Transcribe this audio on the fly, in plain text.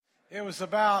It was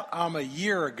about a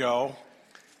year ago,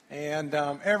 and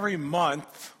every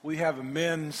month we have a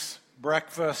men's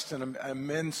breakfast and a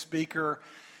men's speaker.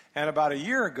 And about a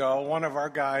year ago, one of our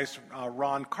guys,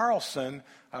 Ron Carlson,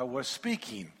 was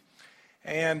speaking.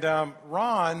 And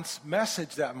Ron's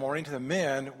message that morning to the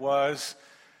men was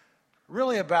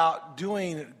really about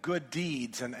doing good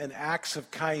deeds and acts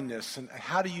of kindness, and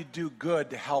how do you do good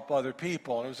to help other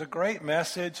people. And it was a great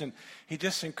message, and he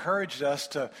just encouraged us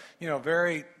to,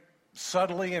 very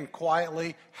subtly and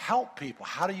quietly help people.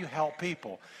 How do you help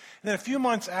people? And then a few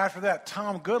months after that,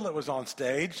 Tom Goodlett was on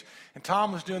stage, and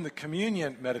Tom was doing the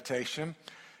communion meditation.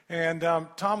 And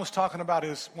Tom was talking about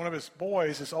one of his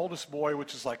boys, his oldest boy,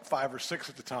 which is like 5 or 6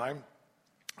 at the time.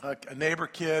 A neighbor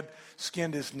kid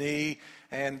skinned his knee,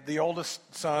 and the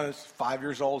oldest son is 5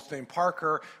 years old. His named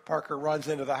Parker. Parker runs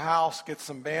into the house, gets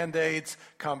some Band-Aids,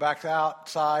 come back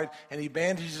outside, and he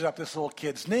bandages up this little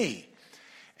kid's knee.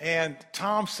 And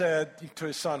Tom said to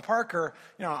his son Parker,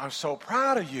 I'm so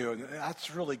proud of you.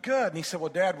 That's really good. And he said, well,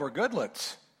 Dad, we're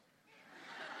Goodletts.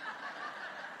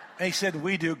 And he said,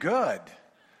 we do good.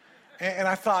 And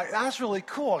I thought, that's really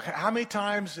cool. How many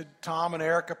times did Tom and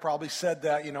Erica probably said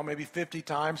that, maybe 50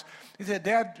 times? He said,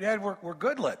 Dad, we're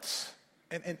Goodletts.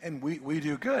 And we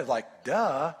do good. Like,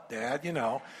 duh, Dad,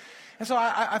 And so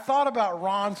I thought about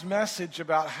Ron's message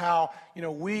about how,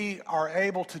 we are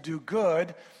able to do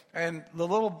good. And the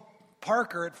little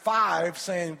Parker at 5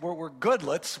 saying, we're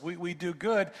Goodletts, we do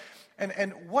good.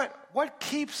 And what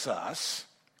keeps us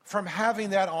from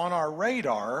having that on our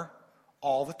radar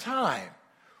all the time?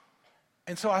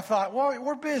 And so I thought, well,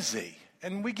 we're busy,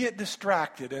 and we get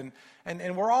distracted,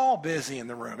 and we're all busy in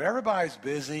the room. Everybody's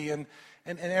busy, and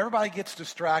everybody gets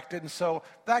distracted, and so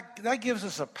that gives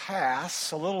us a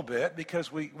pass a little bit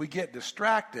because we get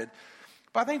distracted.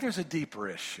 But I think there's a deeper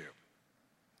issue.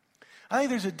 I think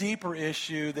there's a deeper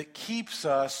issue that keeps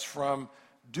us from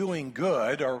doing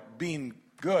good or being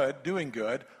good, doing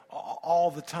good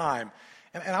all the time.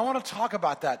 And I want to talk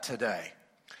about that today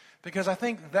because I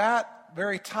think that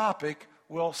very topic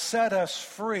will set us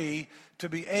free to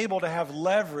be able to have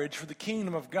leverage for the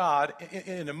kingdom of God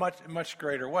in a much, much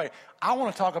greater way. I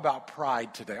want to talk about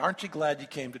pride today. Aren't you glad you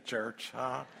came to church?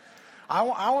 I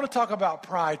want to talk about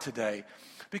pride today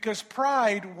because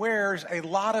pride wears a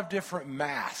lot of different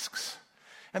masks.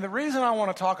 And the reason I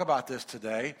want to talk about this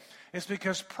today is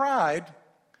because pride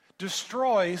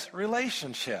destroys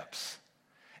relationships.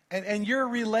 And you're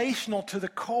relational to the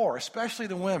core, especially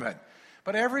the women.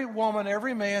 But every woman,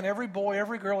 every man, every boy,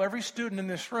 every girl, every student in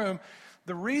this room,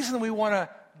 the reason we want to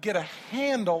get a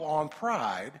handle on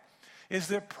pride is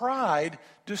that pride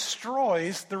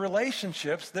destroys the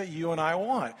relationships that you and I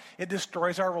want. It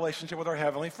destroys our relationship with our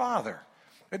Heavenly Father.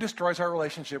 It destroys our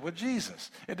relationship with Jesus.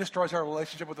 It destroys our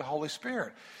relationship with the Holy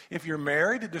Spirit. If you're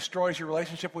married, it destroys your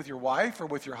relationship with your wife or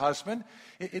with your husband.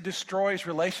 It destroys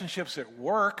relationships at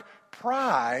work.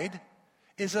 Pride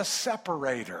is a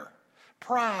separator.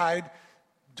 Pride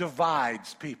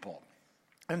divides people.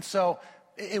 And so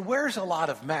it wears a lot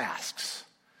of masks.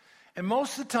 And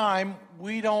most of the time,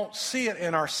 we don't see it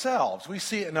in ourselves. We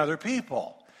see it in other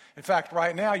people. In fact,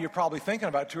 right now, you're probably thinking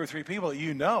about 2 or 3 people that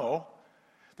you know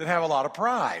that have a lot of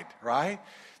pride, right?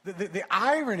 The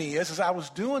irony is, as I was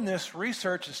doing this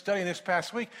research and studying this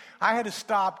past week, I had to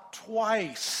stop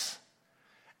twice.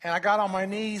 And I got on my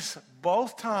knees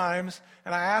both times,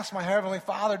 and I asked my Heavenly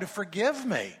Father to forgive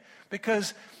me.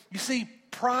 Because, you see,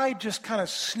 pride just kind of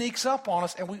sneaks up on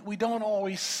us, and we don't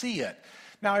always see it.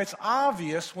 Now, it's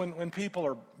obvious when people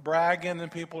are bragging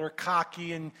and people are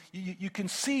cocky, and you can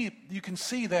see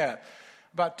that.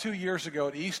 About 2 years ago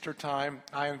at Easter time,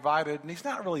 I invited, and he's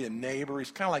not really a neighbor,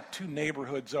 he's kind of like 2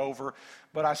 neighborhoods over,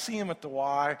 but I see him at the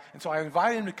Y, and so I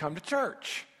invited him to come to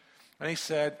church. And he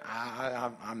said,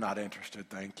 I'm not interested,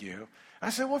 thank you. I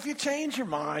said, well, if you change your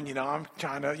mind, I'm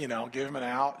trying to, give him an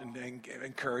out and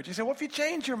encourage. He said, well, if you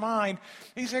change your mind,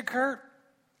 he said, Kurt,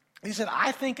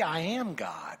 I think I am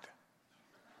God.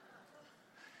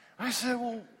 I said,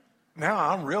 well, now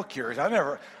I'm real curious.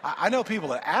 I know people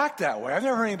that act that way. I've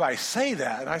never heard anybody say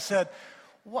that. And I said,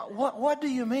 what do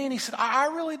you mean? He said, I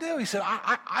really do. He said,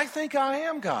 I think I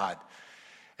am God.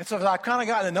 And so I've kind of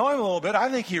gotten to know him a little bit.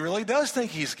 I think he really does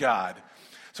think he's God.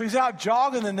 So he's out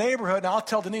jogging the neighborhood, and I'll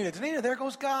tell Danita, there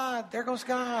goes God, there goes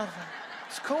God.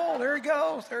 It's cool, there he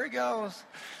goes.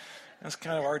 That's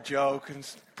kind of our joke, and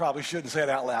probably shouldn't say it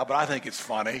out loud, but I think it's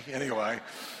funny anyway.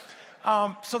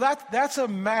 So that's a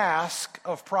mask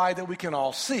of pride that we can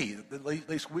all see. At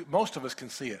least most of us can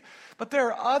see it. But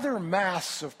there are other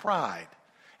masks of pride.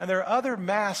 And there are other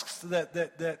masks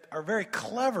that are very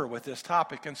clever with this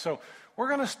topic. And so We're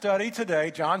going to study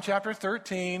today John chapter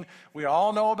 13. We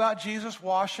all know about Jesus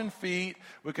washing feet.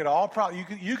 We could all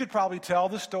you could probably tell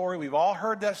the story. We've all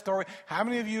heard that story. How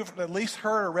many of you have at least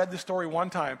heard or read the story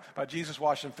one time about Jesus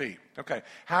washing feet? Okay.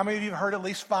 How many of you have heard at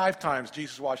least 5 times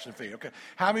Jesus washing feet? Okay.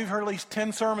 How many of you have heard at least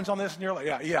 10 sermons on this in your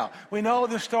life? Yeah. We know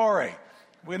the story.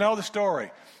 We know the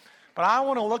story. But I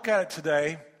want to look at it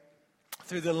today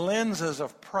through the lenses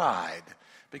of pride,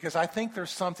 because I think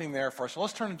there's something there for us. So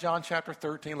let's turn to John chapter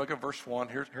 13, look at verse 1.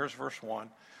 Here's verse 1.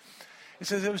 It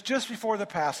says, it was just before the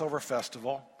Passover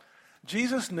festival.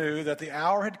 Jesus knew that the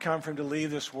hour had come for him to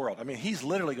leave this world. I mean, he's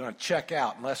literally going to check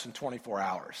out in less than 24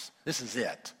 hours. This is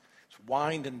it. It's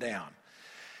winding down.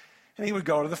 And he would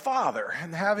go to the Father.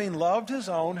 And having loved his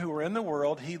own who were in the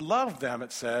world, he loved them,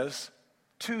 it says,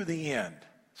 to the end.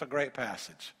 It's a great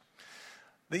passage.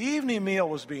 The evening meal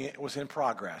was in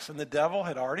progress, and the devil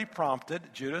had already prompted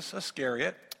Judas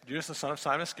Iscariot, Judas the son of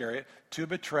Simon Iscariot, to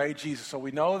betray Jesus. So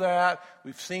we know that,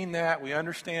 we've seen that, we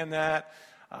understand that.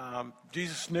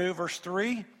 Jesus knew, verse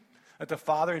 3, that the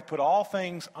Father had put all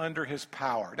things under his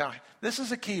power. Now, this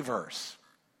is a key verse,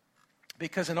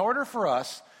 because in order for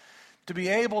us to be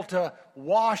able to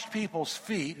wash people's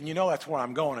feet, and you know that's where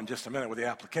I'm going in just a minute with the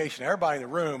application. Everybody in the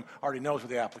room already knows what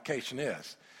the application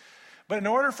is. But in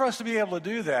order for us to be able to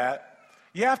do that,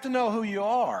 you have to know who you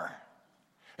are.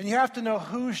 And you have to know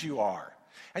whose you are.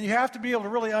 And you have to be able to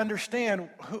really understand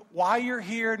why you're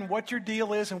here and what your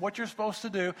deal is and what you're supposed to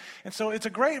do. And so it's a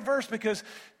great verse because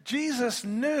Jesus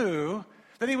knew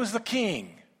that he was the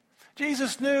king.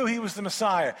 Jesus knew he was the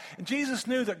Messiah. And Jesus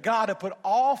knew that God had put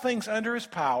all things under his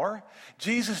power.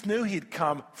 Jesus knew he'd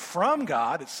come from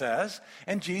God, it says.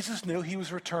 And Jesus knew he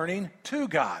was returning to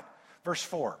God. Verse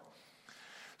 4.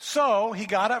 So he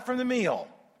got up from the meal.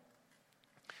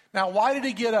 Now, why did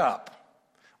he get up?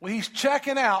 Well, he's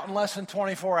checking out in less than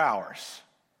 24 hours.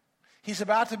 He's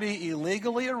about to be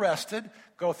illegally arrested,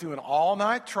 go through an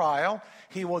all-night trial.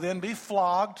 He will then be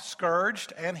flogged,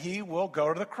 scourged, and he will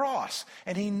go to the cross.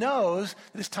 And he knows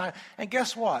this time. And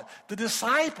guess what? The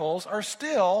disciples are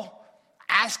still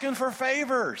asking for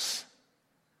favors.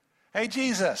 Hey,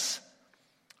 Jesus,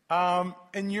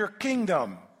 in your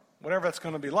kingdom, whatever that's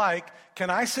going to be like, can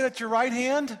I sit at your right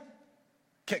hand?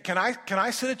 Can I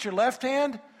sit at your left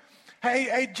hand?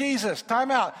 Hey, Jesus,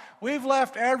 time out. We've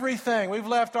left everything. We've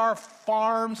left our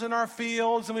farms and our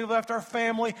fields, and we've left our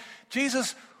family.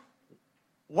 Jesus,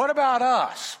 what about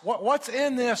us? What's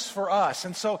in this for us?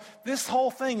 And so this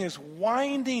whole thing is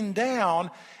winding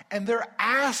down, and they're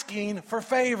asking for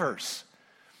favors.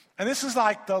 And this is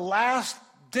like the last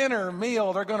dinner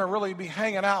meal they're going to really be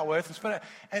hanging out with,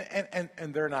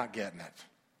 and they're not getting it.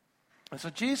 And so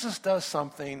Jesus does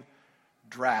something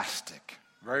drastic,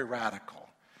 very radical.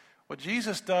 What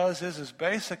Jesus does is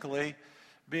basically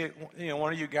be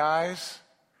one of you guys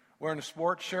wearing a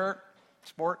sports shirt,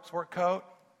 sport coat,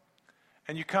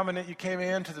 and you came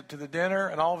in to the dinner,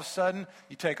 and all of a sudden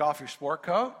you take off your sport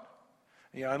coat,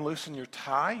 you unloosen your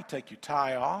tie, you take your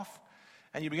tie off,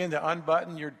 and you begin to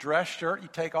unbutton your dress shirt. You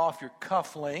take off your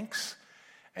cufflinks,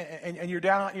 and you're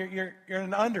in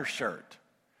an undershirt.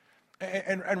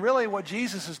 And really, what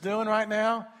Jesus is doing right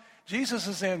now, Jesus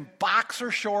is in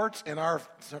boxer shorts in our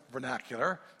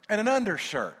vernacular and an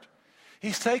undershirt.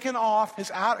 He's taken off his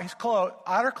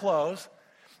outer clothes,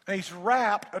 and he's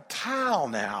wrapped a towel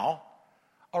now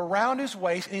around his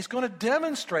waist, and he's going to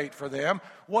demonstrate for them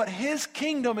what his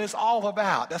kingdom is all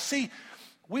about. Now, see,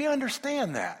 we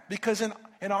understand that because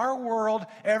in our world,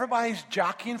 everybody's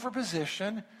jockeying for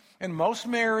position. In most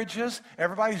marriages,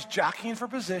 everybody's jockeying for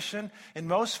position. In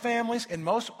most families, in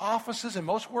most offices, in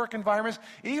most work environments,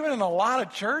 even in a lot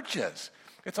of churches,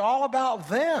 it's all about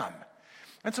them.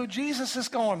 And so Jesus is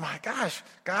going, my gosh,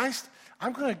 guys,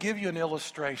 I'm going to give you an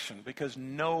illustration because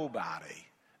nobody's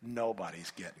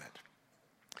getting it.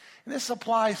 And this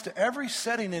applies to every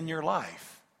setting in your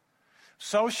life.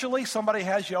 Socially, somebody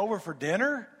has you over for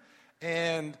dinner,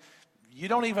 and you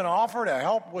don't even offer to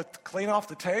help with clean off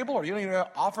the table, or you don't even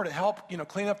offer to help,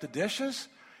 clean up the dishes.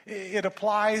 It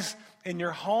applies in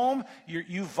your home.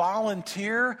 You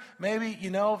volunteer maybe,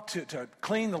 to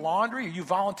clean the laundry, or you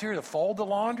volunteer to fold the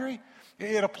laundry.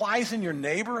 It applies in your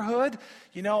neighborhood.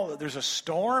 There's a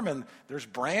storm and there's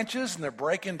branches and they're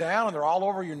breaking down and they're all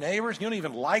over your neighbors. You don't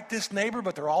even like this neighbor,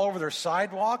 but they're all over their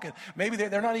sidewalk, and maybe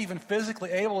they're not even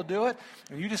physically able to do it.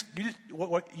 And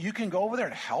you can go over there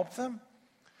and help them.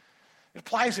 It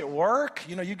applies at work.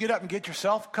 You get up and get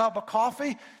yourself a cup of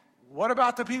coffee. What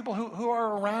about the people who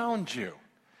are around you?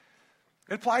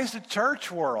 It applies to church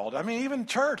world. I mean, even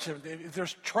church, if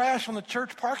there's trash on the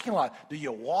church parking lot, do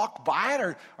you walk by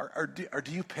it or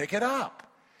do you pick it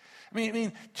up?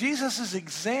 Jesus'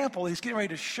 example he's getting ready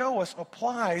to show us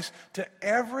applies to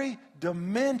every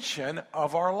dimension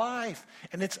of our life,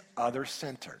 and it's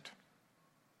other-centered.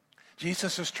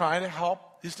 Jesus is trying to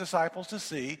help his disciples to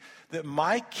see that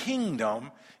my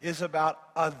kingdom is about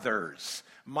others.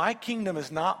 My kingdom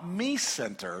is not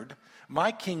me-centered.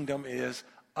 My kingdom is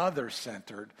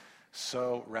other-centered,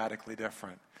 so radically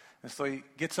different. And so he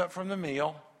gets up from the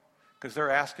meal because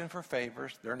they're asking for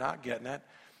favors. They're not getting it.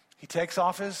 He takes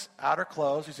off his outer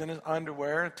clothes. He's in his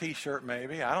underwear, a T-shirt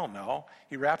maybe. I don't know.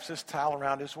 He wraps his towel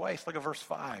around his waist. Look at verse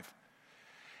 5.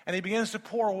 And he begins to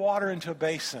pour water into a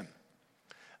basin.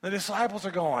 The disciples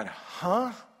are going,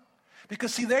 huh?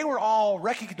 Because, see, they were all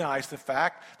recognized the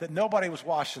fact that nobody was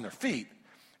washing their feet.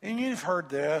 And you've heard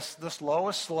this, the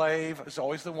slowest slave is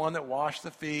always the one that washed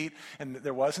the feet. And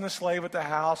there wasn't a slave at the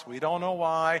house. We don't know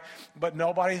why. But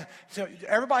so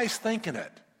everybody's thinking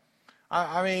it.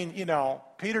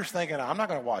 Peter's thinking, I'm not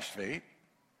going to wash feet.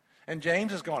 And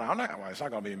James is going, it's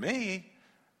not going to be me.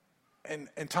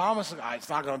 And Thomas is, it's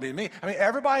not going to be me.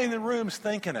 Everybody in the room is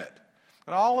thinking it.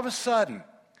 And all of a sudden,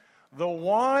 the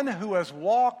one who has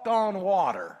walked on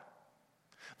water,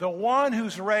 the one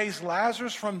who's raised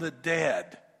Lazarus from the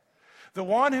dead, the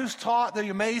one who's taught the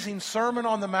amazing Sermon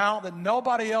on the Mount that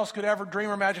nobody else could ever dream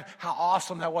or imagine how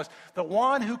awesome that was, the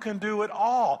one who can do it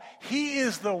all, he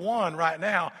is the one right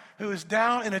now who is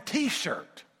down in a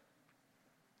T-shirt.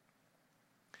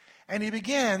 And he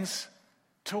begins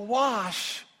to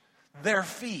wash their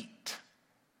feet.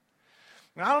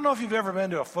 Now, I don't know if you've ever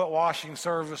been to a foot washing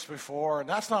service before, and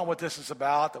that's not what this is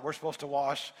about, that we're supposed to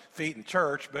wash feet in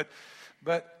church, but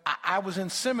I was in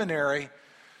seminary,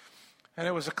 and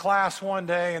it was a class one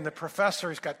day, and the professor,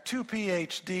 he's got 2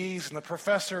 PhDs, and the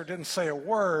professor didn't say a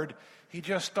word. He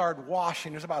just started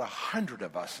washing. There's about 100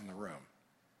 of us in the room.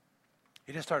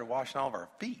 He just started washing all of our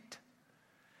feet.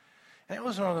 And it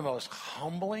was one of the most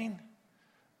humbling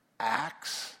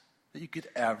acts that you could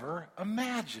ever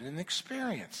imagine and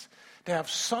experience. To have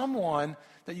someone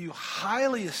that you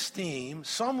highly esteem,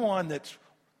 someone that's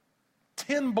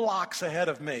 10 blocks ahead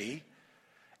of me,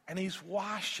 and he's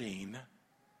washing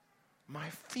my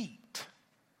feet.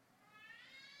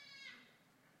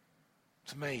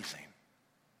 It's amazing.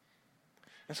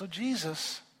 And so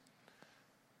Jesus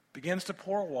begins to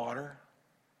pour water,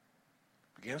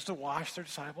 begins to wash their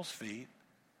disciples' feet,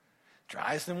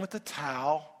 dries them with the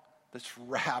towel that's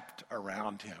wrapped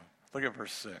around him. Look at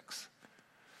verse 6.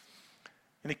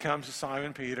 And he comes to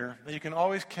Simon Peter. Now, you can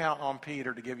always count on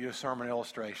Peter to give you a sermon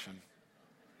illustration.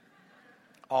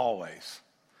 Always.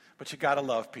 But you got to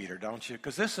love Peter, don't you?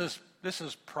 Because this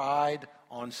is pride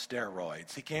on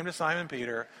steroids. He came to Simon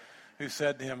Peter, who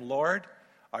said to him, Lord,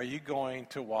 are you going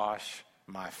to wash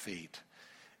my feet?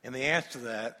 And the answer to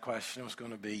that question was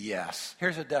going to be yes.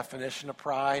 Here's a definition of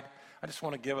pride. I just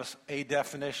want to give us a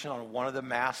definition on one of the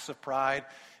masks of pride.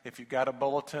 If you've got a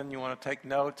bulletin, you want to take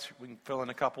notes, we can fill in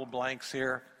a couple of blanks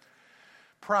here.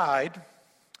 Pride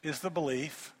is the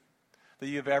belief that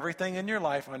you have everything in your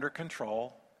life under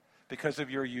control because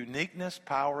of your uniqueness,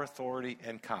 power, authority,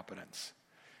 and competence.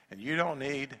 And you don't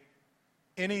need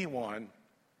anyone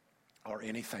or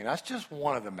anything. That's just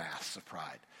one of the masks of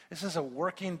pride. This is a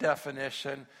working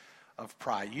definition of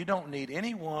pride. You don't need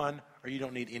anyone or you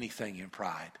don't need anything in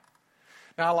pride.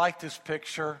 Now, I like this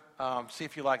picture. See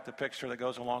if you like the picture that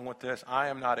goes along with this. I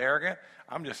am not arrogant.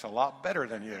 I'm just a lot better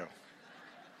than you.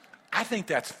 I think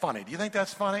that's funny. Do you think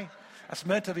that's funny? That's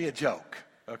meant to be a joke,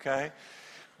 okay?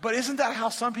 But isn't that how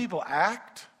some people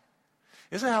act?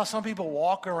 Isn't that how some people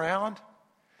walk around?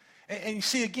 And you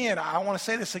see, again, I want to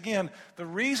say this again. The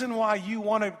reason why you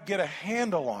want to get a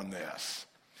handle on this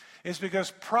is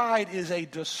because pride is a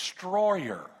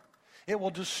destroyer. It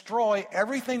will destroy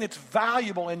everything that's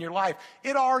valuable in your life.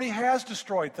 It already has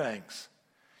destroyed things.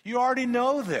 You already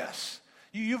know this.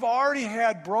 You've already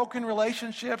had broken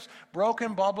relationships,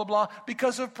 broken blah, blah, blah,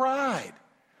 because of pride.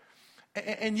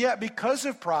 And yet, because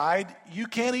of pride, you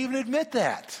can't even admit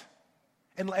that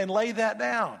and lay that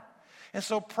down. And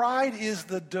so pride is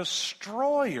the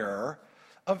destroyer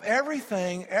of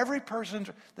everything, every person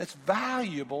that's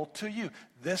valuable to you.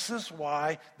 This is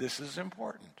why this is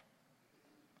important.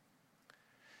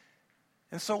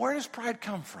 And so where does pride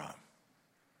come from?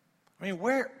 I mean,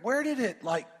 where did it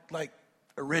like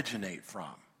originate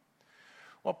from?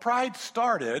 Well, pride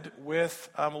started with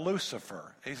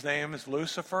Lucifer. His name is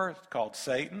Lucifer. It's called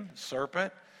Satan,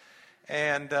 serpent.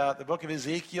 And the book of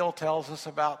Ezekiel tells us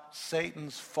about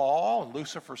Satan's fall and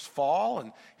Lucifer's fall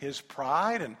and his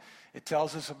pride. It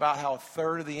tells us about how a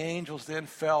third of the angels then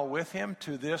fell with him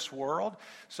to this world.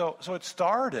 So it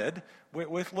started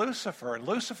with Lucifer. And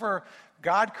Lucifer,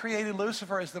 God created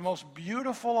Lucifer as the most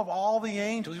beautiful of all the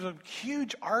angels. He was a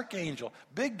huge archangel,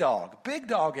 big dog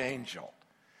angel.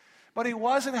 But he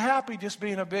wasn't happy just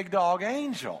being a big dog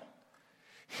angel.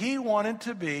 He wanted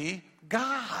to be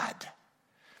God.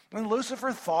 And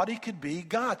Lucifer thought he could be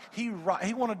God. He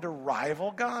wanted to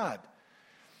rival God.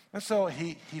 And so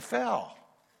he fell.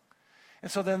 And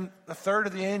so then a third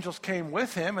of the angels came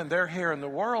with him, and they're here in the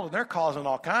world, and they're causing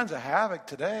all kinds of havoc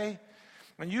today.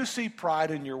 And you see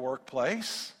pride in your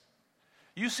workplace.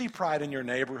 You see pride in your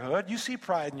neighborhood. You see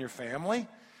pride in your family.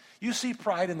 You see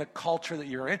pride in the culture that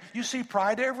you're in. You see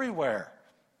pride everywhere.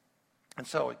 And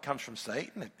so it comes from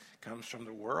Satan. It comes from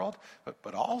the world.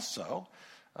 But also,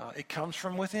 it comes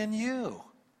from within you.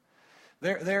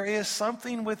 There is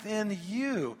something within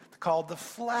you called the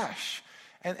flesh.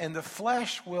 And the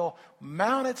flesh will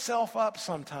mount itself up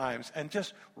sometimes and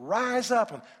just rise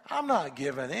up. And I'm not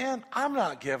giving in. I'm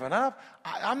not giving up.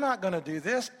 I'm not going to do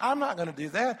this. I'm not going to do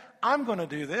that. I'm going to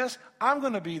do this. I'm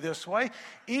going to be this way.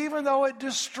 Even though it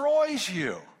destroys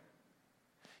you,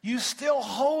 you still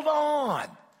hold on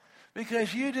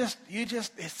because you just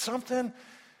it's something,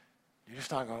 you're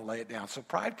just not going to lay it down. So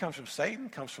pride comes from Satan,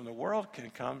 comes from the world,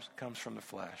 comes from the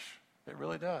flesh. It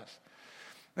really does.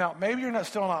 Now, maybe you're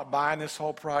still not buying this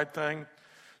whole pride thing,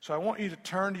 so I want you to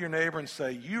turn to your neighbor and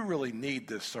say, you really need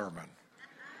this sermon.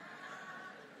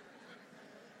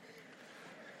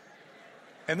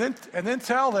 And then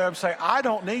tell them, say, I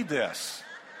don't need this.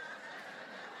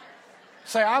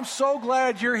 Say, I'm so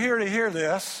glad you're here to hear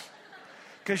this,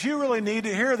 because you really need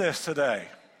to hear this today.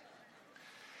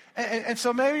 And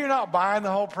so maybe you're not buying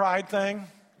the whole pride thing,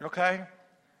 okay?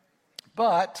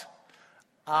 But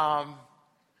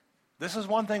this is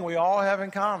one thing we all have in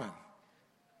common.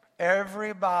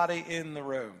 Everybody in the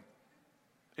room,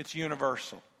 it's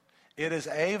universal. It is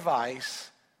a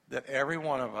vice that every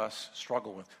one of us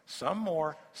struggle with. Some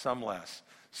more, some less.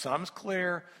 Some's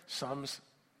clear, some's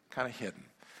kind of hidden.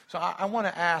 So I want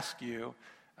to ask you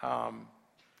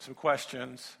some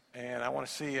questions, and I want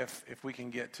to see if we can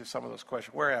get to some of those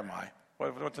questions. Where am I?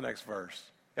 What's the next verse?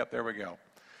 Yep, there we go.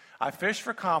 I fish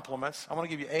for compliments. I want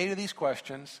to give you 8 of these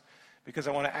questions, because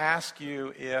I want to ask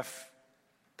you if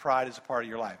pride is a part of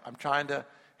your life. I'm trying to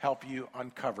help you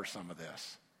uncover some of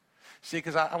this. See,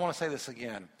 because I want to say this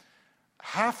again.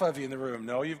 Half of you in the room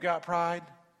know you've got pride.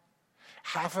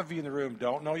 Half of you in the room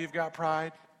don't know you've got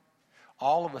pride.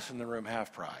 All of us in the room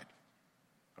have pride.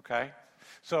 Okay?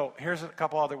 So here's a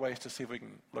couple other ways to see if we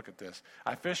can look at this.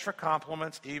 I fish for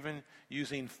compliments, even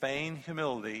using feigned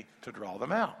humility to draw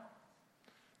them out.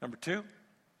 Number 2,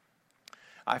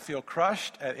 I feel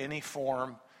crushed at any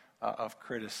form of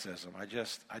criticism. I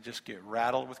just get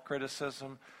rattled with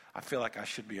criticism. I feel like I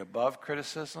should be above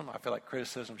criticism. I feel like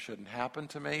criticism shouldn't happen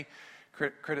to me.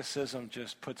 Criticism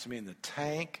just puts me in the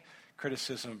tank.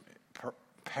 Criticism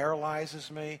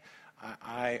paralyzes me.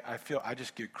 I feel I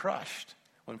just get crushed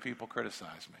when people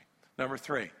criticize me. Number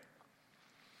 3,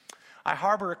 I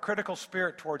harbor a critical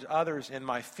spirit towards others in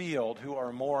my field who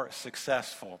are more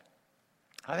successful.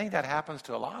 I think that happens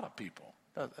to a lot of people,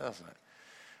 doesn't it?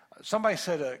 Somebody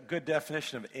said a good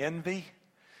definition of envy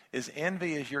is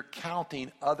you're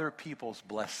counting other people's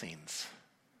blessings.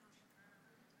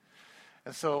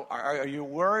 And so are you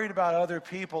worried about other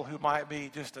people who might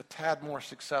be just a tad more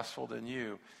successful than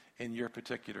you in your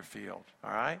particular field?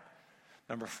 All right?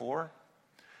 Number 4,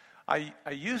 I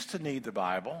used to need the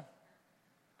Bible.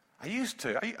 I used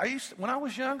to. When I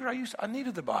was younger, I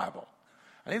needed the Bible.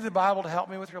 I need the Bible to help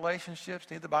me with relationships.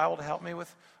 I need the Bible to help me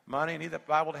with money. I need the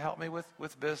Bible to help me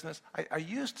with business. I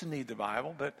used to need the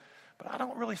Bible, but I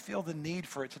don't really feel the need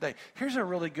for it today. Here's a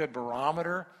really good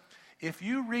barometer. If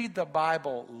you read the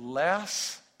Bible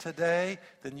less today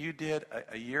than you did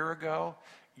a year ago,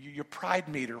 your pride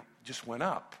meter just went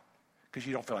up because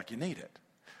you don't feel like you need it.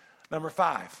 Number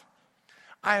 5,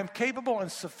 I am capable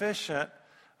and sufficient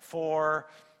for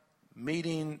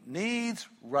meeting needs,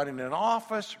 running an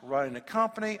office, running a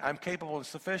company. I'm capable and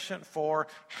sufficient for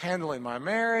handling my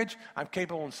marriage. I'm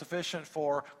capable and sufficient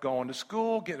for going to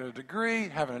school, getting a degree,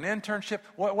 having an internship,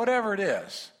 whatever it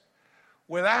is,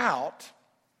 without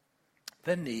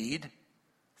the need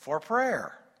for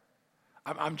prayer.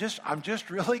 I'm just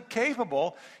really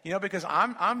capable, because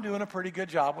I'm doing a pretty good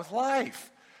job with life.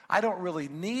 I don't really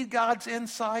need God's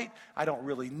insight. I don't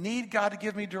really need God to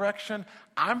give me direction.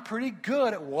 I'm pretty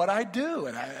good at what I do.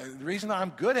 And the reason I'm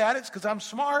good at it is because I'm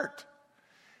smart.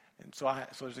 And so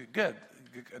there's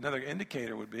another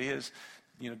indicator would be is,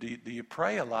 do you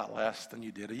pray a lot less than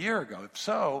you did a year ago? If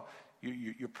so,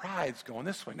 Your pride's going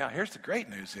this way. Now, here's the great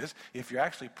news is, if you're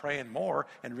actually praying more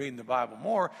and reading the Bible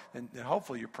more, then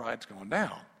hopefully your pride's going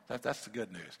down. That's the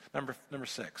good news. Number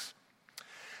 6.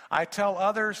 I tell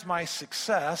others my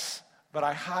success, but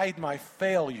I hide my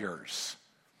failures.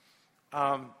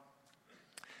 About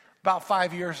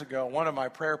 5 years ago, one of my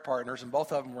prayer partners, and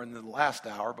both of them were in the last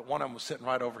hour, but one of them was sitting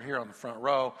right over here on the front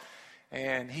row,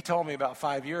 and he told me about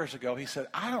 5 years ago, he said,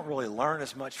 I don't really learn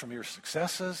as much from your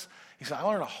successes. He said, I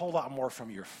learn a whole lot more from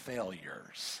your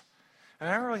failures. And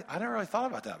I never really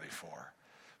thought about that before.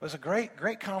 It was a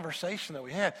great conversation that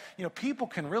we had. You know, people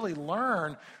can really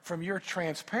learn from your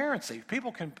transparency.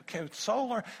 People can so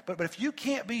learn. But if you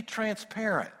can't be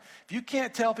transparent, if you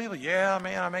can't tell people, yeah,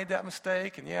 man, I made that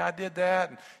mistake, and yeah, I did that,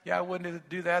 and yeah, I wouldn't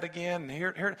do that again, and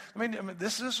here. I mean,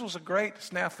 this was a great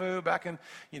snafu back in,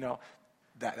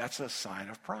 that's a sign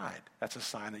of pride. That's a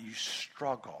sign that you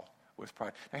struggle with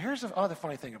pride. Now, here's the other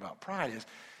funny thing about pride is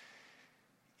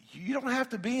you don't have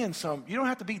to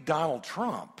be Donald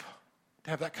Trump to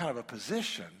have that kind of a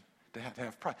position, to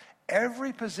have pride.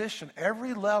 Every position,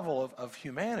 every level of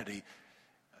humanity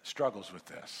struggles with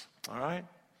this, all right?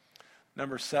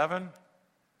 Number 7,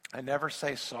 I never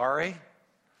say sorry.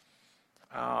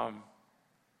 Well,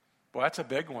 that's a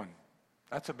big one.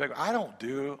 I don't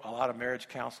do a lot of marriage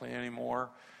counseling anymore.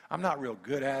 I'm not real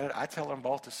good at it. I tell them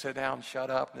both to sit down and shut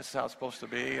up, and this is how it's supposed to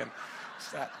be. And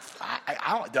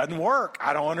it doesn't work.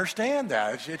 I don't understand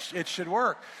that. It should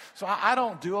work. So I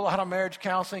don't do a lot of marriage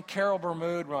counseling. Carol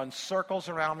Bermude runs circles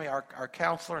around me, our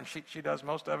counselor, and she does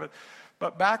most of it.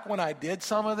 But back when I did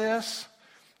some of this,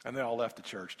 and they all left the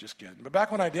church, just kidding. But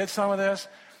back when I did some of this,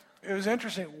 it was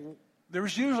interesting. There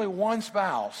was usually one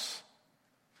spouse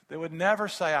that would never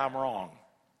say I'm wrong.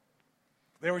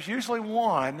 There was usually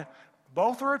one,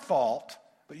 both are at fault,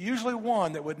 but usually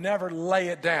one that would never lay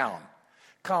it down.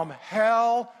 Come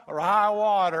hell or high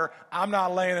water, I'm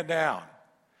not laying it down.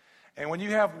 And when you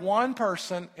have one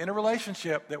person in a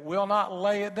relationship that will not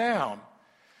lay it down,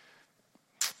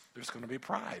 there's going to be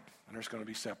pride and there's going to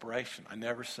be separation. I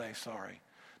never say sorry.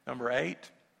 Number 8,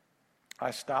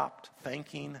 I stopped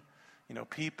thanking,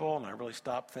 people, and I really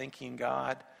stopped thanking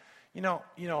God.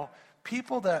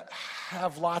 People that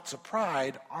have lots of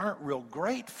pride aren't real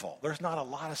grateful. There's not a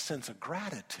lot of sense of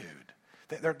gratitude.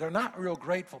 They're not real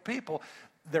grateful people.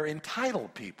 They're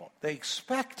entitled people. They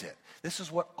expect it. This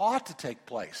is what ought to take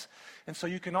place. And so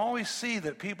you can always see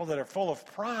that people that are full of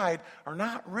pride are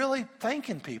not really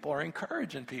thanking people or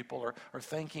encouraging people or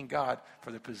thanking God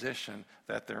for the position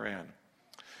that they're in.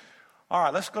 All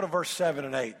right, let's go to verse 7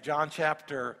 and 8. John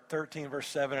chapter 13, verse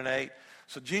 7 and 8.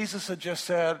 So Jesus had just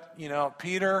said,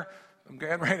 Peter, I'm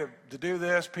getting ready to do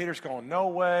this. Peter's going, no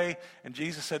way. And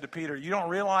Jesus said to Peter, you don't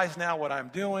realize now what I'm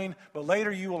doing, but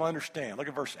later you will understand. Look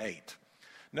at verse 8.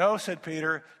 No, said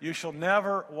Peter, you shall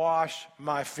never wash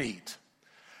my feet.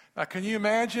 Now, can you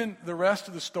imagine the rest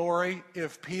of the story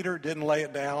if Peter didn't lay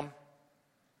it down?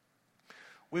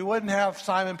 We wouldn't have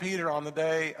Simon Peter on the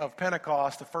day of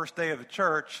Pentecost, the first day of the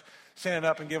church, standing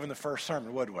up and giving the first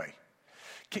sermon, would we?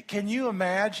 Can you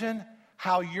imagine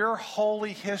how your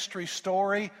holy history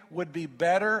story would be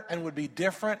better and would be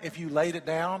different if you laid it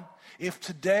down? If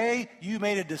today you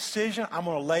made a decision, I'm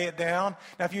going to lay it down.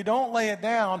 Now, if you don't lay it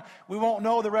down, we won't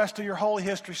know the rest of your holy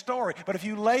history story. But if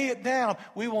you lay it down,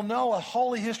 we will know a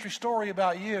holy history story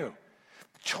about you.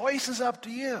 The choice is up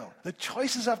to you. The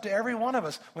choice is up to every one of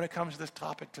us when it comes to this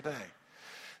topic today.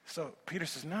 So Peter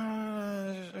says,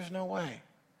 no, there's no way.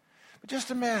 But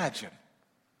just imagine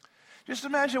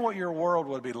what your world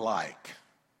would be like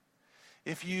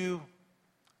if you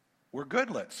were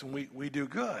goodlets and we do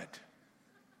good.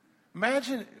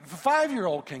 Imagine, if a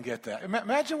 5-year-old can get that.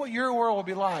 Imagine what your world would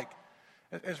be like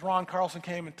as Ron Carlson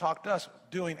came and talked to us,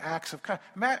 doing acts of kindness.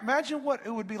 Imagine what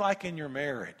it would be like in your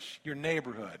marriage, your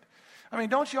neighborhood. I mean,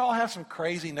 don't you all have some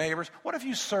crazy neighbors? What if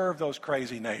you serve those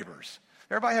crazy neighbors?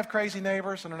 Everybody have crazy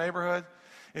neighbors in their neighborhood?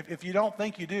 If you don't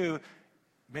think you do,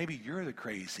 maybe you're the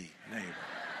crazy neighbor.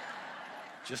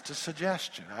 Just a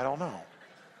suggestion. I don't know.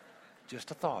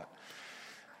 Just a thought.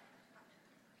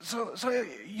 So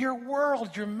your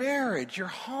world, your marriage, your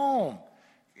home.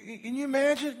 Can you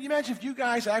imagine if you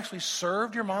guys actually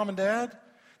served your mom and dad?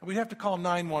 We'd have to call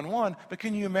 911. But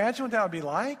can you imagine what that would be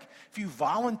like if you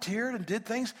volunteered and did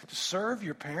things to serve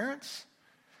your parents?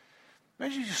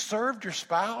 Imagine you served your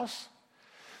spouse.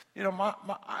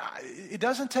 It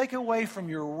doesn't take away from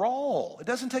your role. It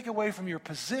doesn't take away from your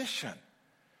position.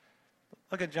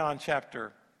 Look at John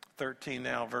chapter 13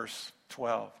 now, verse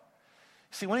 12.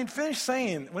 See, when he'd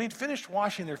finished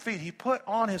washing their feet, he put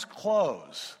on his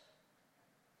clothes.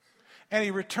 And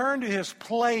he returned to his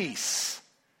place.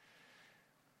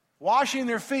 Washing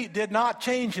their feet did not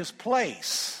change his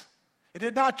place. It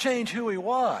did not change who he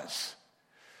was.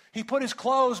 He put his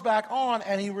clothes back on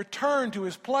and he returned to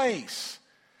his place.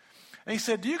 And he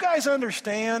said, do you guys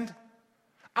understand?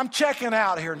 I'm checking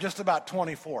out here in just about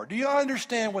 24. Do you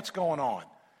understand what's going on?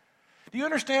 Do you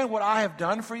understand what I have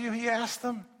done for you? He asked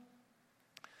them.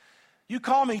 You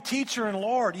call me teacher and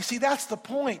Lord. You see, that's the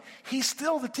point. He's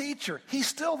still the teacher. He's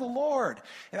still the Lord.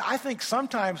 And I think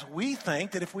sometimes we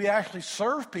think that if we actually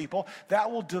serve people,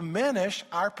 that will diminish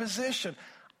our position.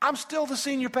 I'm still the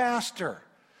senior pastor,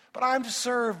 but I'm to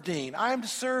serve Dean. I'm to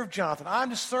serve Jonathan.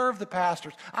 I'm to serve the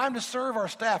pastors. I'm to serve our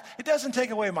staff. It doesn't take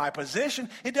away my position.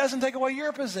 It doesn't take away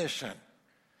your position.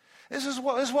 This is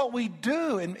what we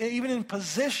do. And even in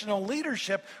positional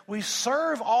leadership, we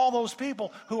serve all those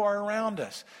people who are around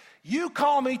us. You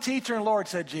call me teacher and Lord,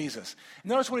 said Jesus.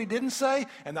 Notice what he didn't say,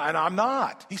 and I'm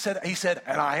not. He said,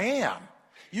 and I am.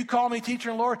 You call me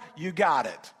teacher and Lord, you got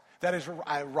it. That is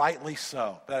rightly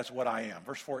so. That is what I am.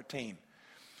 Verse 14.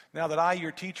 Now that I,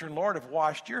 your teacher and Lord, have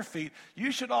washed your feet,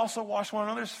 you should also wash one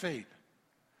another's feet.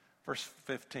 Verse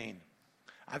 15.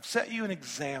 I've set you an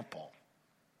example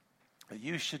that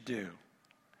you should do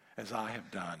as I have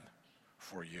done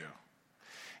for you.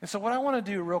 And so what I want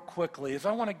to do real quickly is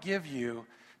I want to give you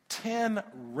 10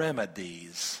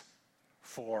 remedies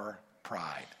for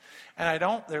pride. And I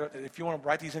don't, if you want to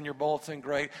write these in your bulletin,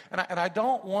 great. And I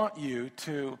don't want you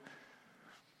to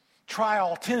try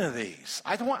all 10 of these.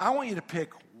 I want you to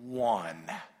pick one.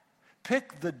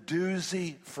 Pick the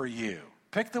doozy for you.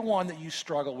 Pick the one that you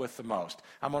struggle with the most.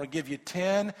 I'm going to give you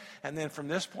 10, and then from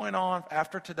this point on,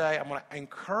 after today, I'm going to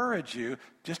encourage you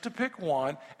just to pick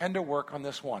one and to work on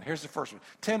this one. Here's the first one.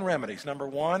 10 remedies. Number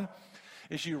 1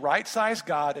 is you right-size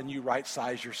God and you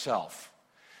right-size yourself.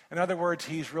 In other words,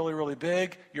 he's really, really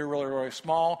big. You're really, really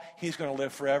small. He's going to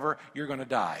live forever. You're going to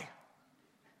die.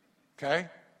 Okay?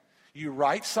 You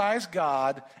right-size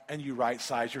God and you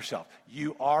right-size yourself.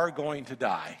 You are going to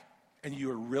die. And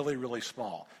you are really, really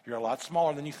small. You're a lot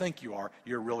smaller than you think you are.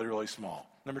 You're really, really small.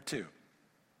 Number 2,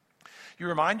 you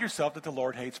remind yourself that the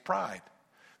Lord hates pride.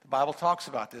 The Bible talks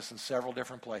about this in several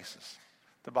different places.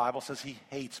 The Bible says he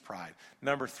hates pride.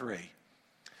 Number 3,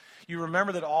 you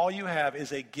remember that all you have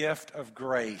is a gift of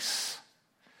grace.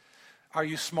 Are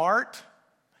you smart?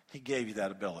 He gave you that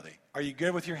ability. Are you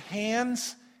good with your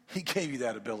hands? He gave you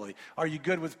that ability. Are you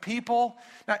good with people?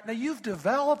 Now you've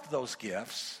developed those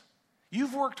gifts.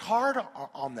 You've worked hard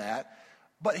on that,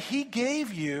 but he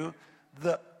gave you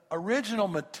the original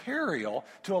material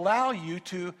to allow you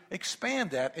to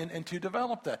expand that and to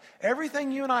develop that.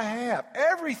 Everything you and I have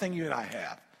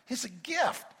is a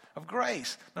gift of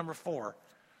grace. Number 4,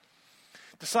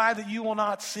 decide that you will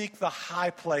not seek the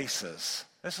high places.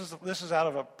 This is out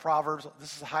of a Proverbs.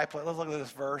 This is a high place. Let's look at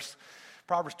this verse.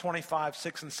 Proverbs 25,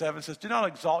 6 and 7 says, do not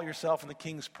exalt yourself in the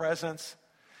king's presence,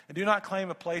 and do not claim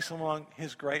a place among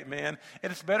his great men.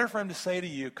 It is better for him to say to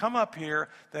you, come up here,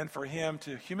 than for him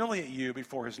to humiliate you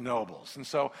before his nobles. And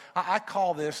so I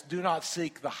call this, do not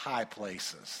seek the high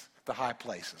places. The high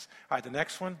places. All right, the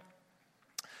next one.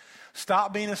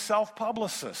 Stop being a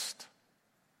self-publicist.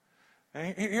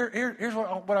 Here's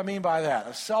what I mean by that.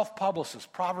 A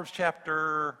self-publicist. Proverbs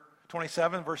chapter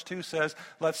 27, verse 2 says,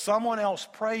 let someone else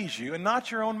praise you and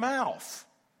not your own mouth.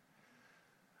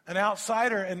 An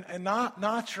outsider and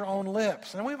not your own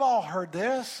lips. And we've all heard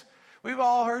this. We've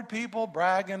all heard people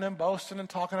bragging and boasting and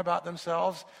talking about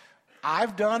themselves.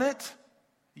 I've done it.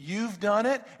 You've done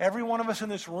it. Every one of us in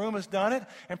this room has done it.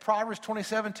 And Proverbs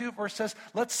 27:2 verse says,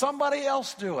 let somebody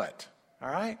else do it.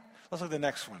 All right? Let's look at the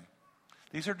next one.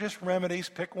 These are just remedies.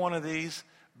 Pick one of these.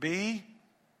 Be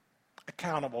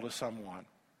accountable to someone.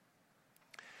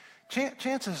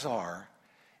 Chances are,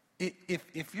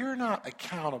 if you're not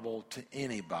accountable to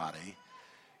anybody,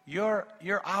 your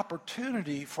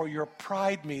opportunity for your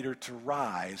pride meter to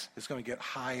rise is going to get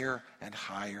higher and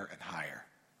higher and higher.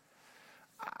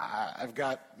 I've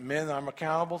got men that I'm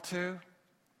accountable to.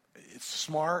 It's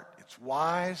smart. It's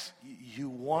wise. You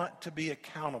want to be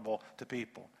accountable to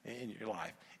people in your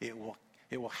life. It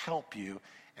will help you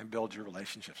and build your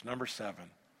relationships. Number 7,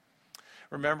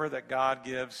 remember that God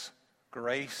gives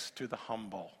grace to the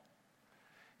humble.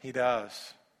 He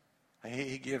does.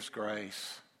 He gives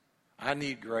grace. I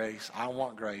need grace. I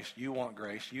want grace. You want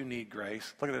grace. You need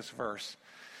grace. Look at this verse.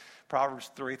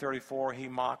 Proverbs 3:34, he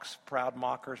mocks proud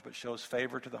mockers, but shows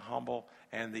favor to the humble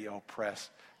and the oppressed.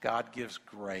 God gives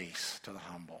grace to the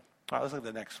humble. All right, let's look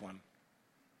at the next one.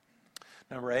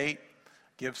 Number 8,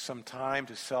 give some time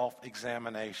to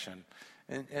self-examination.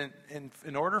 And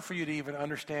in order for you to even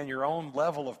understand your own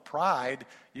level of pride,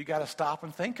 you got to stop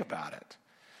and think about it.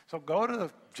 So go to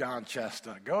John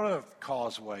Chestnut, go to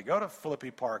Causeway, go to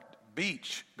Philippi Park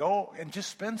Beach, go and just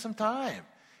spend some time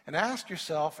and ask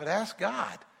yourself and ask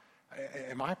God,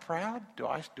 am I proud? Do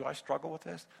I struggle with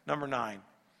this? Number 9,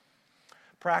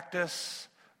 practice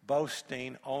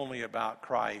boasting only about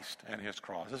Christ and his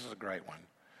cross. This is a great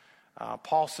one.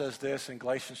 Paul says this in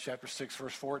Galatians chapter 6,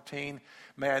 verse 14,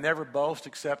 may I never boast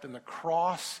except in the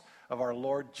cross of our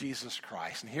Lord Jesus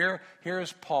Christ. And here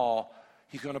is Paul.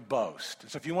 He's going to boast.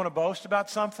 So if you want to boast about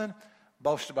something,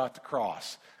 boast about the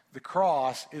cross. The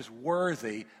cross is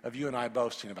worthy of you and I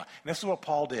boasting about. And this is what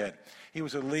Paul did. He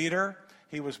was a leader.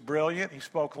 He was brilliant. He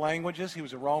spoke languages. He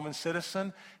was a Roman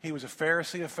citizen. He was a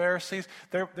Pharisee of Pharisees.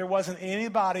 There wasn't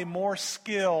anybody more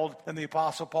skilled than the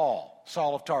Apostle Paul,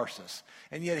 Saul of Tarsus.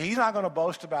 And yet he's not going to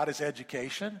boast about his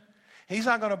education. He's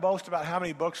not going to boast about how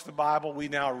many books of the Bible we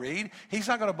now read. He's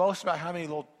not going to boast about how many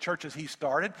little churches he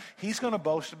started. He's going to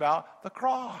boast about the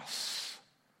cross.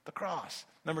 The cross.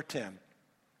 Number 10.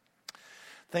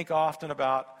 Think often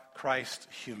about Christ's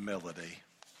humility.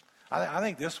 I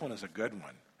think this one is a good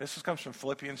one. This comes from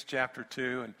Philippians chapter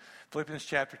 2. And Philippians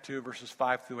chapter 2, verses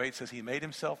 5 through 8 says, he made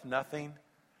himself nothing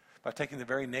by taking the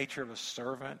very nature of a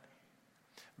servant.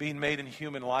 Being made in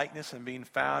human likeness and being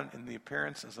found in the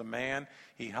appearance as a man,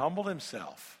 he humbled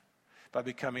himself by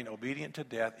becoming obedient to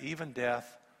death, even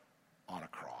death on a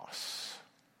cross.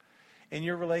 In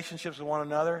your relationships with one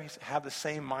another, have the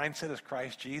same mindset as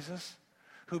Christ Jesus,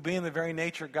 who being the very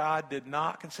nature of God did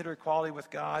not consider equality with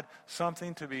God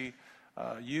something to be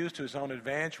used to his own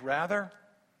advantage. Rather,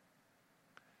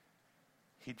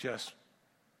 he just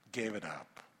gave it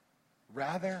up.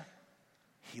 Rather,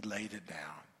 he laid it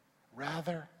down.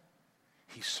 Rather,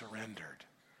 he surrendered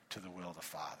to the will of the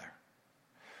Father.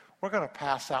 We're going to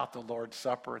pass out the Lord's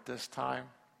Supper at this time.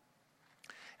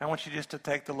 I want you just to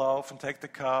take the loaf and take the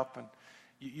cup, and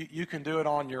you can do it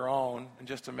on your own in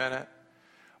just a minute.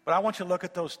 But I want you to look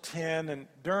at those 10, and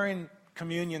during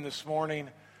communion this morning,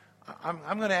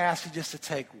 I'm going to ask you just to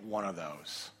take one of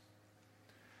those.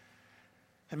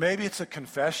 And maybe it's a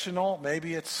confessional,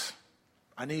 maybe it's,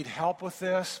 I need help with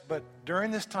this, but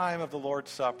during this time of the Lord's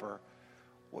Supper,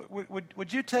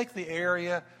 would you take the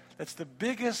area that's the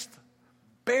biggest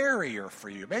barrier for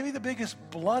you, maybe the biggest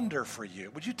blunder for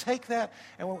you? Would you take that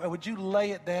and would you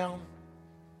lay it down?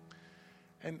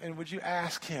 And would you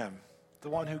ask him, the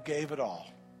one who gave it all,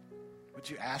 would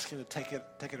you ask him to take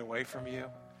it away from you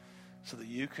so that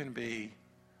you can be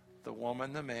the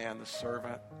woman, the man, the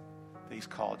servant that he's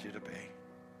called you to be?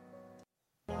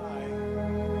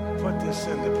 Put this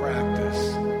into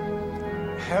practice.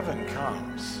 Heaven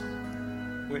comes.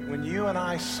 When you and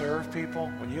I serve people,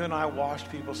 when you and I wash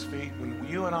people's feet, when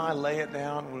you and I lay it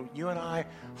down, when you and I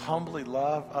humbly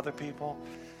love other people,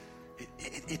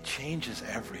 it changes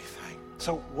everything.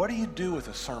 So what do you do with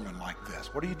a sermon like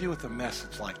this? What do you do with a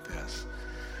message like this?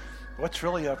 What's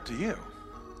really up to you?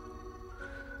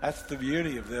 That's the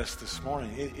beauty of this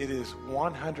morning. It is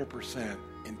 100%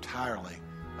 entirely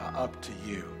up to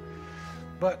you.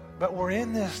 But we're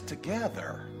in this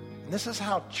together. And this is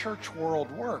how church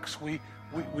world works. We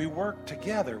work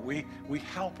together. We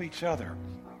help each other.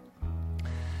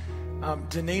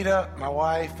 Danita, my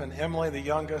wife, and Emily, the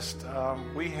youngest,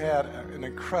 we had an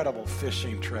incredible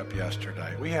fishing trip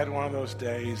yesterday. We had one of those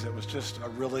days that was just a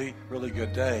really, really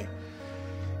good day.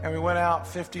 And we went out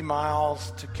 50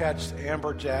 miles to catch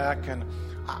amberjack, and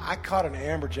I caught an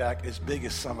amberjack as big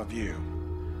as some of you.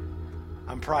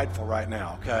 I'm prideful right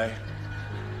now, okay?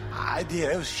 I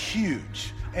did. It was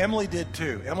huge. Emily did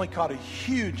too. Emily caught a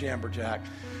huge amberjack.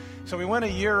 So we went a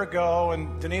year ago,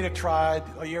 and Danita tried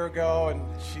a year ago, and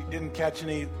she didn't catch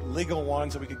any legal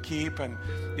ones that we could keep. And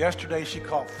yesterday she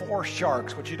caught 4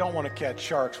 sharks, which you don't want to catch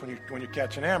sharks when you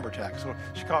catch an amberjack. So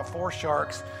she caught 4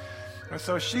 sharks, and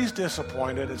so she's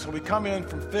disappointed. And so we come in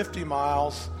from 50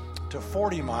 miles to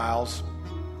 40 miles,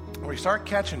 and we start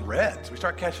catching reds. We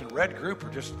start catching red grouper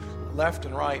just left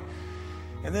and right.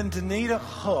 And then Danita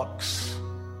hooks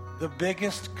the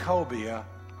biggest cobia.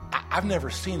 I've never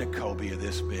seen a cobia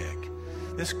this big.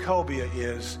 This cobia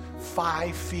is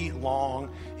 5 feet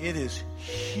long. It is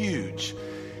huge.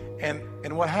 And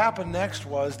what happened next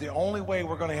was the only way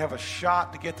we're going to have a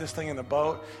shot to get this thing in the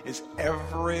boat is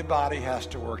everybody has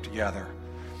to work together.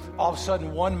 All of a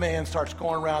sudden, one man starts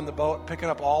going around the boat, picking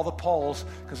up all the poles,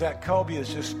 because that cobia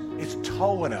is it's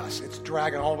towing us. It's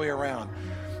dragging all the way around.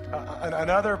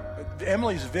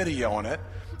 Emily's videoing it.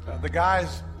 The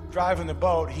guy's driving the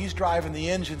boat. He's driving the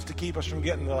engines to keep us from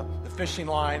getting the fishing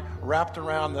line wrapped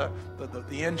around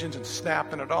the engines and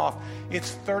snapping it off.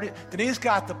 It's 30. Denise's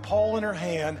got the pole in her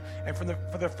hand, and for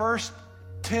the first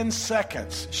 10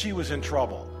 seconds, she was in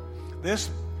trouble. This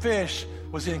fish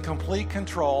was in complete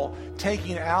control,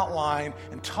 taking outline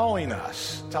and towing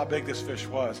us. That's how big this fish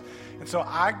was. And so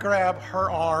I grab her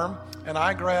arm and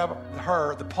I grab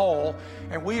her, the pole,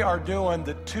 and we are doing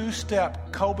the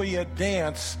two-step cobia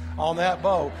dance on that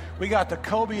boat. We got the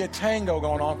cobia tango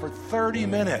going on for 30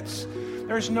 minutes.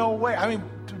 There's no way. I mean,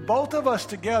 both of us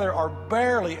together are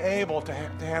barely able to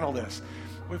handle this.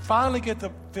 We finally get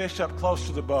the fish up close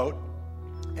to the boat,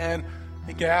 and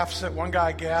he gaffs it. One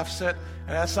guy gaffs it, and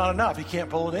that's not enough. He can't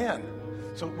pull it in.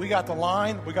 So we got the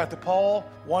line, we got the pole.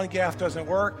 One gaff doesn't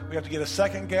work. We have to get a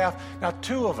second gaff. Now,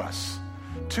 two of us,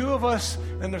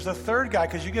 and there's a third guy,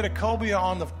 because you get a cobia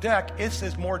on the deck,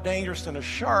 it's more dangerous than a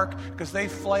shark because they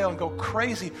flail and go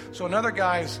crazy. So another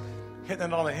guy's hitting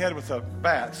it on the head with a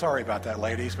bat. Sorry about that,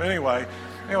 ladies. But anyway,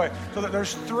 so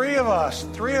there's three of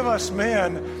us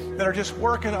men that are just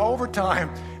working overtime.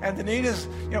 And Danita's,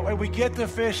 we get the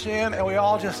fish in, and we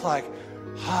all just like,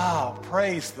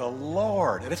 praise the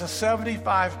Lord. And it's a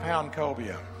 75-pound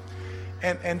cobia.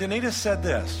 And Danita said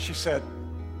this. She said,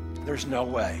 there's no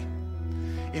way.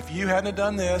 If you hadn't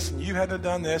done this, and you hadn't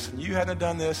done this, and you hadn't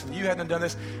done this, and you hadn't done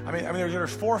this, I mean,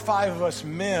 there's 4 or 5 of us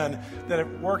men that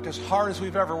have worked as hard as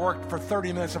we've ever worked for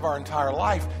 30 minutes of our entire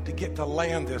life to get to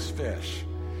land this fish.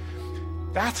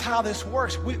 That's how this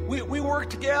works. We work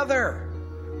together.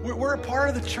 We're a part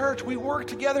of the church. We work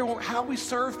together. How we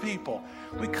serve people.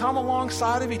 We come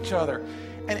alongside of each other.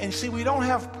 And see, we don't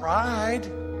have pride.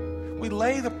 We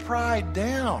lay the pride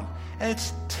down. And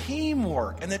it's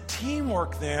teamwork. And the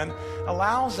teamwork then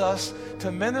allows us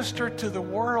to minister to the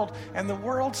world. And the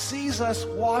world sees us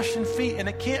washing feet, and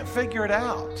it can't figure it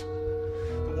out.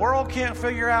 The world can't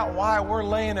figure out why we're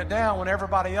laying it down when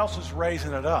everybody else is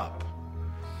raising it up.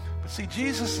 But see,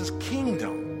 Jesus'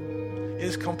 kingdom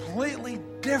is completely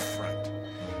different.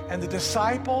 And the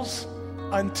disciples,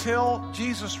 until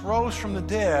Jesus rose from the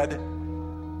dead,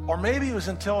 or maybe it was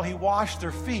until he washed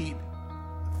their feet,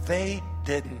 they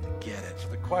didn't get it. So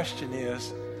the question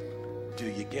is, do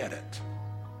you get it?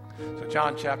 So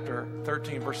John chapter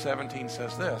 13, verse 17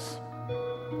 says this.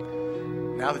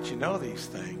 Now that you know these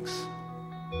things,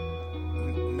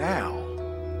 now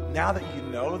that you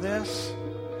know this,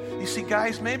 you see,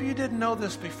 guys, maybe you didn't know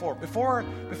this before. Before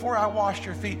I washed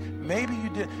your feet, maybe you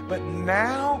did. But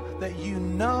now that you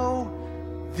know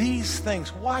these things,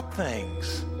 what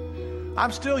things?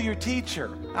 I'm still your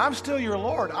teacher. I'm still your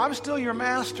Lord. I'm still your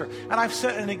master. And I've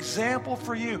set an example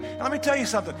for you. And let me tell you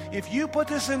something. If you put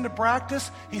this into practice,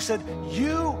 he said,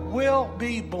 you will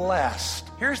be blessed.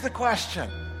 Here's the question.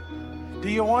 Do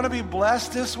you want to be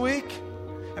blessed this week?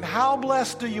 And how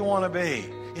blessed do you want to be?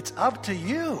 It's up to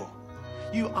you.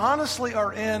 You honestly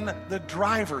are in the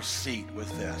driver's seat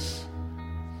with this.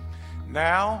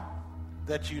 Now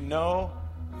that you know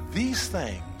these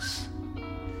things,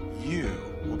 you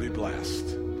will be blessed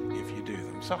if you do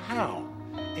them. So how?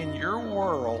 In your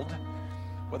world,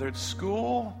 whether it's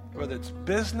school, whether it's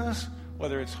business,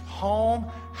 whether it's home,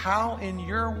 how in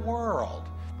your world,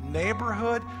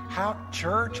 neighborhood, how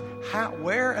church,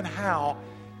 where and how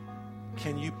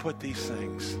can you put these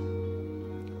things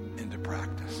into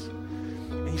practice?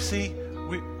 And you see,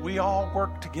 we all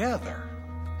work together.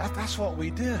 That's what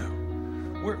we do.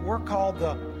 We're called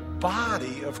the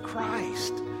body of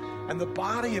Christ. And the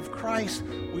body of Christ,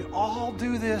 we all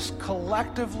do this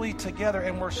collectively together,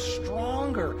 and we're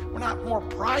stronger. We're not more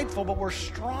prideful, but we're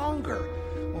stronger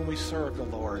when we serve the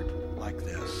Lord like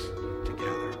this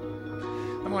together.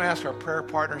 I'm going to ask our prayer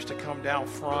partners to come down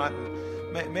front.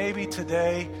 And maybe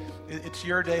today it's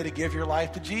your day to give your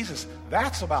life to Jesus.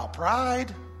 That's about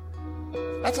pride.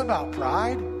 That's about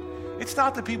pride. It's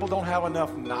not that people don't have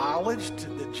enough knowledge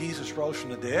that Jesus rose from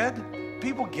the dead.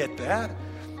 People get that.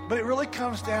 But it really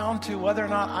comes down to whether or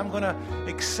not I'm going to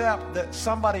accept that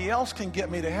somebody else can get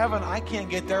me to heaven. I can't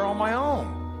get there on my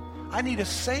own. I need a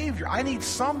Savior. I need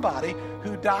somebody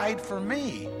who died for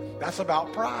me. That's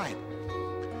about pride.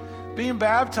 Being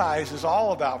baptized is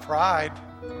all about pride.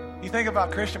 You think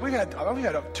about Christian, we've had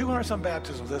 200 some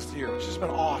baptisms this year, which has been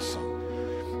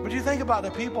awesome. But you think about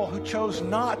the people who chose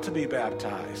not to be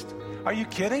baptized. Are you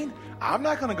kidding? I'm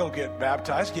not going to go get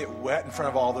baptized, get wet in front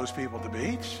of all those people at the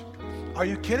beach. Are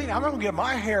you kidding? I'm not going to get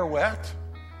my hair wet.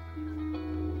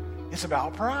 It's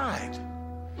about pride.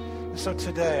 And so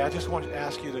today, I just want to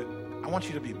ask you I want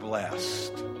you to be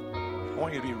blessed. I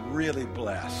want you to be really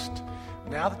blessed.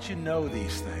 Now that you know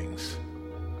these things,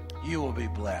 you will be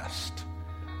blessed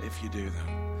if you do them.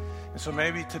 And so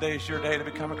maybe today is your day to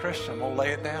become a Christian. We'll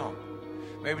lay it down.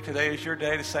 Maybe today is your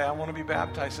day to say, I want to be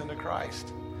baptized into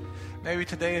Christ. Maybe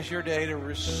today is your day to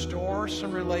restore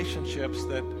some relationships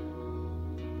that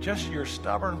just your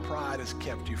stubborn pride has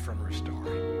kept you from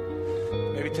restoring.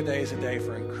 Maybe today is a day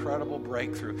for incredible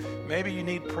breakthrough. Maybe you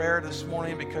need prayer this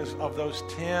morning because of those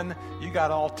 10, you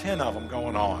got all 10 of them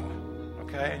going on,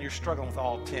 okay? And you're struggling with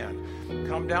all 10.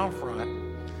 Come down front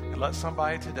and let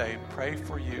somebody today pray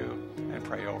for you and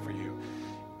pray over you.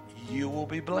 You will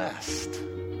be blessed.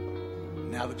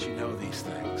 Now that you know these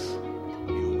things,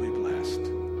 you will be blessed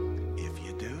if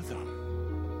you do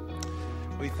them.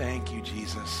 We thank you,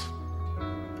 Jesus,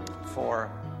 for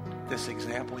this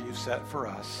example you set for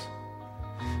us.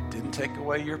 Didn't take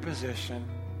away your position.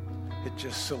 It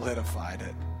just solidified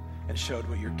it and showed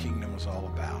what your kingdom was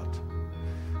all about.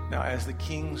 Now, as the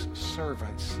King's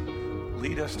servants,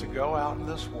 lead us to go out in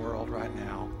this world right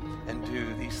now and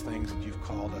do these things that you've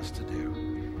called us to do.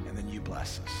 And then you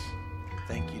bless us.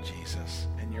 Thank you, Jesus.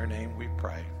 In your name we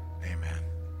pray. Amen.